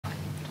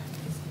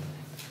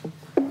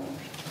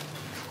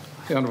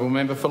The Honourable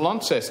Member for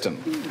Launceston.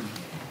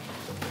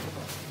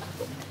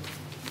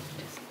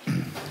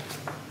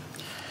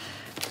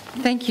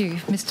 Thank you,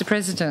 Mr.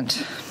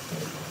 President.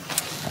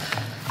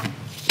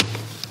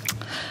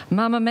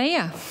 Mamma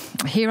mia,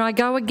 here I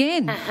go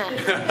again.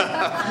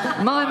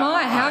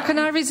 My, how can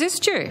I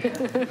resist you?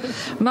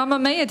 Mamma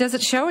mia, does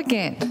it show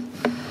again?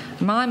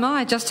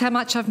 My, just how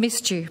much I've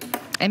missed you.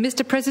 And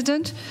Mr.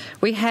 President,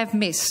 we have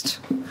missed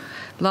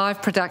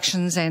live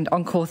productions and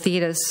Encore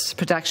Theatre's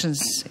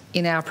productions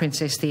in our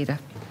Princess Theatre.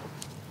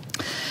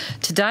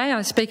 Today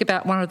I speak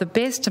about one of the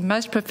best and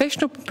most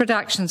professional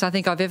productions I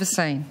think I've ever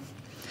seen.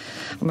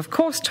 I'm of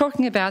course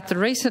talking about the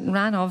recent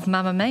run of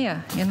Mamma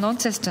Mia in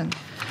Launceston,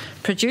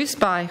 produced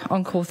by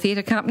Encore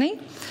Theatre Company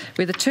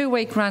with a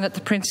 2-week run at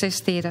the Princess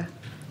Theatre.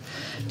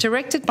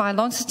 Directed by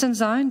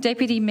Launceston's own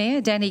Deputy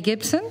Mayor Danny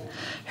Gibson,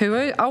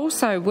 who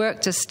also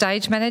worked as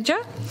stage manager,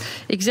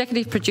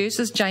 executive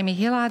producers Jamie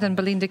Hillard and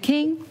Belinda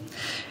King,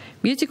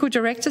 musical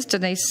directors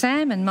Denise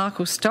Sam and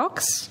Michael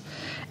Stocks,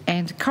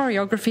 and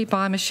choreography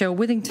by Michelle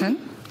Withington.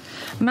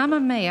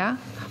 Mamma Mia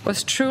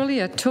was truly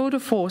a tour de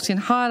force in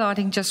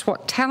highlighting just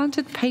what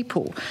talented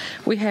people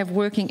we have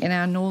working in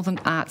our northern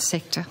arts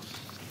sector.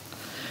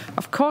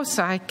 Of course,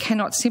 I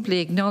cannot simply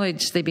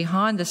acknowledge the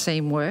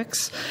behind-the-scene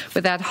works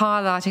without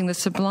highlighting the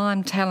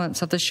sublime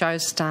talents of the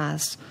show's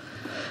stars.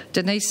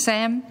 Denise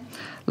Sam,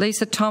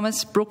 Lisa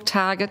Thomas, Brooke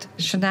Targett,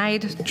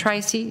 Sinead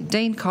Tracy,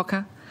 Dean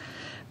Cocker,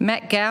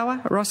 Matt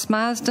Gower, Ross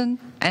Marsden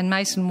and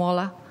Mason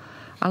Waller,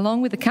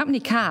 along with the company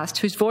cast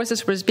whose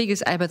voices were as big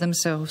as ABBA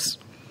themselves.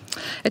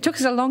 It took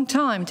us a long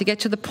time to get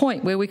to the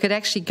point where we could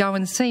actually go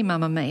and see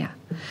Mamma Mia,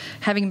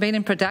 having been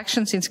in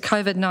production since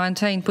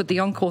COVID-19 put the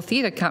Encore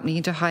Theatre Company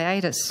into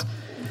hiatus.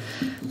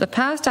 The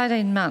past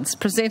 18 months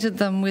presented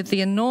them with the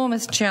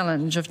enormous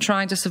challenge of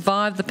trying to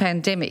survive the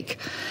pandemic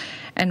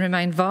and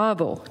remain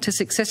viable to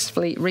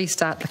successfully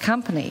restart the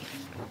company.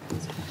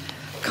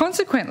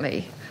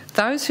 Consequently,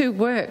 those who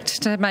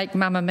worked to make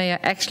Mamma Mia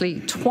actually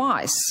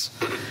twice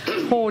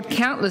poured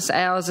countless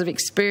hours of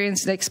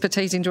experience and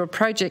expertise into a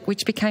project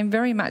which became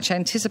very much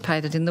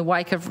anticipated in the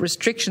wake of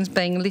restrictions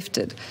being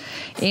lifted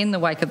in the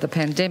wake of the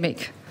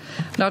pandemic.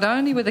 Not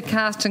only were the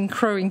cast and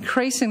crew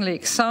increasingly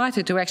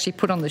excited to actually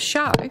put on the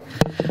show,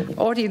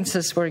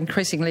 audiences were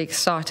increasingly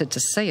excited to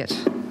see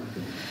it.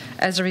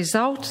 As a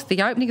result,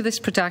 the opening of this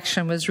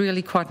production was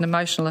really quite an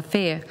emotional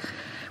affair,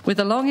 with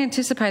the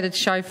long-anticipated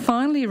show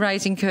finally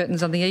raising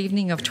curtains on the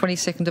evening of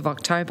 22nd of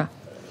October.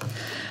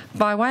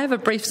 By way of a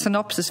brief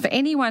synopsis for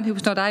anyone who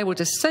was not able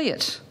to see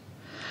it,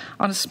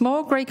 on a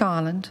small Greek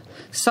island,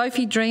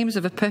 Sophie dreams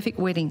of a perfect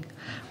wedding,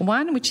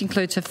 one which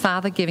includes her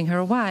father giving her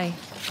away.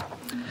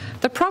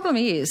 The problem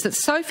is that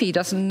Sophie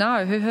doesn't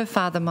know who her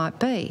father might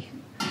be.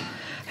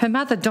 Her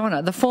mother,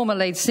 Donna, the former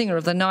lead singer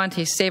of the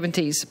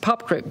 1970s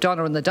pop group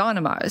Donna and the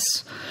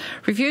Dynamos,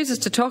 refuses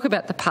to talk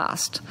about the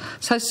past,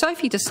 so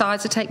Sophie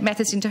decides to take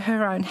matters into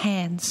her own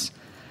hands.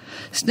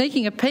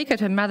 Sneaking a peek at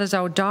her mother's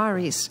old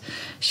diaries,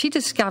 she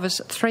discovers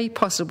 3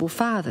 possible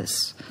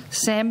fathers: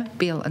 Sam,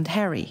 Bill and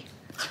Harry.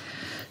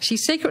 She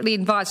secretly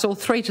invites all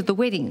 3 to the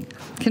wedding,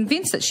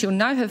 convinced that she'll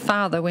know her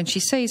father when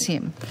she sees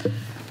him.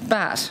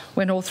 But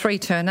when all 3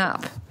 turn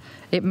up,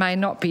 it may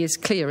not be as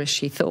clear as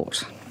she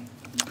thought.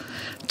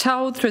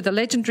 Told through the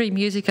legendary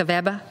music of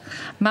ABBA,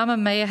 Mamma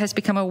Mia has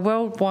become a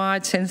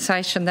worldwide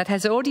sensation that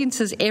has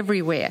audiences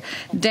everywhere,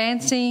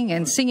 dancing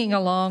and singing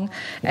along,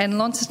 and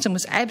Launceston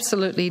was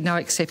absolutely no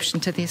exception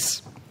to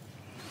this.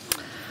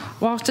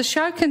 Whilst a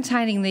show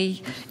containing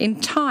the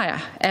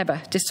entire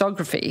ABBA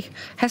discography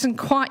hasn't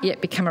quite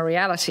yet become a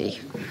reality,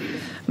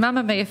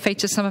 Mamma Mia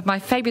features some of my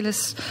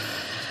fabulous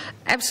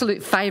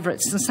absolute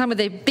favourites and some of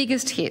their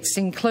biggest hits,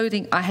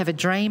 including I Have a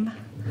Dream,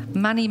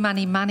 Money,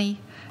 Money, Money,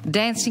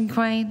 Dancing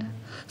Queen,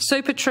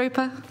 Super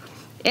Trooper,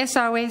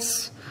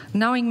 SOS,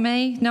 Knowing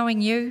Me,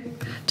 Knowing You,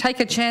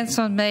 Take a Chance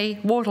on Me,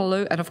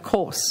 Waterloo, and of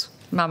course,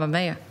 Mamma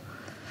Mia.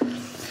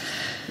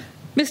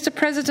 Mr.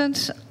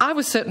 President, I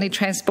was certainly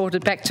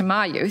transported back to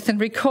my youth and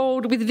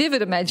recalled with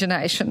vivid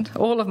imagination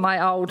all of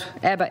my old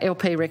ABBA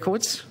LP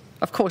records,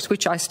 of course,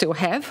 which I still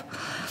have,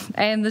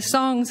 and the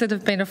songs that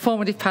have been a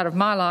formative part of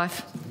my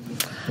life.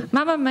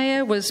 Mamma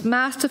Mia was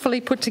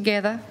masterfully put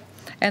together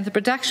and the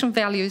production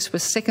values were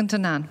second to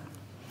none.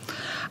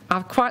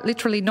 I've quite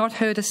literally not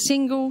heard a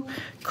single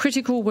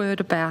critical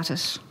word about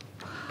it.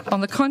 On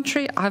the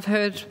contrary, I've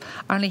heard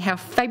only how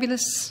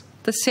fabulous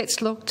the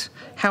sets looked,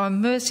 how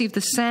immersive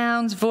the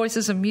sounds,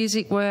 voices and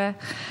music were,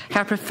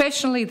 how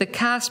professionally the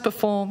cast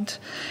performed,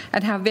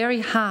 and how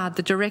very hard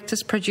the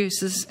directors,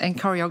 producers and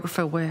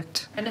choreographer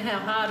worked. And how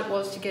hard it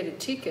was to get a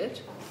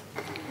ticket.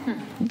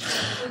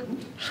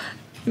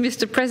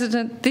 Mr.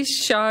 President, this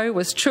show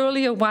was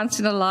truly a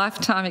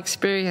once-in-a-lifetime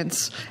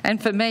experience,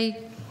 and for me,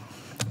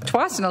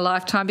 twice in a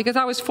lifetime, because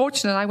I was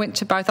fortunate I went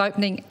to both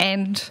opening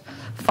and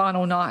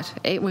final night.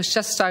 It was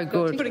just so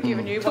good. Could have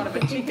given you one of the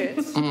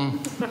tickets.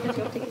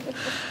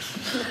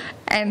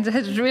 And it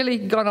has really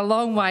gone a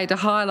long way to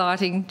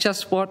highlighting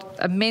just what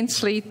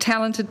immensely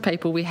talented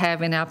people we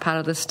have in our part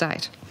of the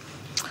state.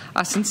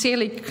 I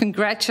sincerely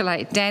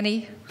congratulate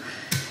Danny,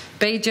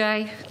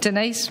 BJ,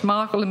 Denise,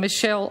 Michael and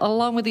Michelle,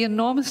 along with the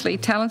enormously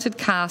talented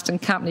cast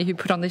and company who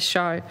put on this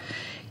show.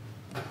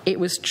 It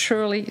was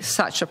truly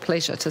such a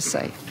pleasure to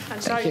see.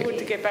 And so good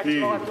to get back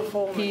to live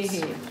performance.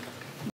 Here, here.